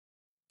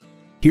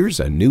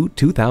Here's a new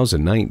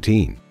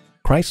 2019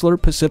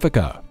 Chrysler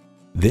Pacifica.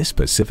 This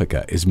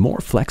Pacifica is more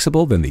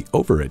flexible than the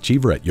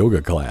overachiever at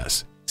yoga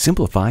class.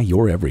 Simplify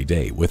your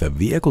everyday with a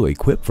vehicle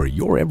equipped for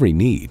your every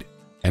need.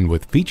 And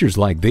with features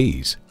like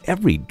these,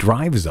 every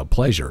drive is a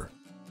pleasure.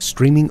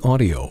 Streaming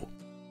audio,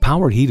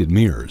 power heated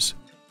mirrors,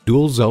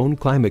 dual zone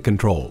climate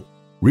control,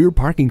 rear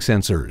parking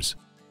sensors,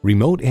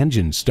 remote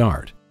engine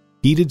start,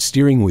 heated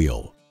steering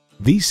wheel,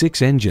 V6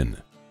 engine,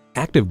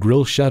 active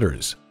grille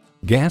shutters,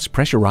 gas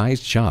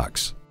pressurized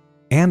shocks,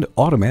 and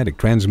automatic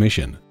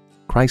transmission.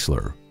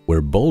 Chrysler,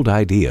 where bold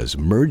ideas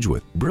merge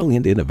with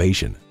brilliant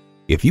innovation.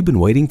 If you've been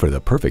waiting for the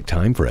perfect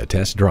time for a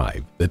test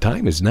drive, the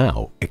time is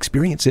now.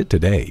 Experience it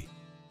today.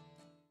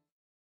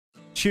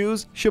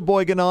 Choose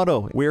Sheboygan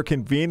Auto. We're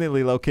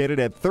conveniently located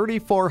at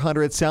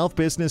 3400 South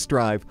Business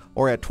Drive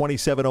or at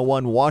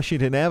 2701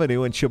 Washington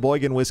Avenue in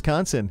Sheboygan,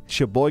 Wisconsin.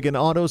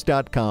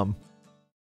 SheboyganAutos.com.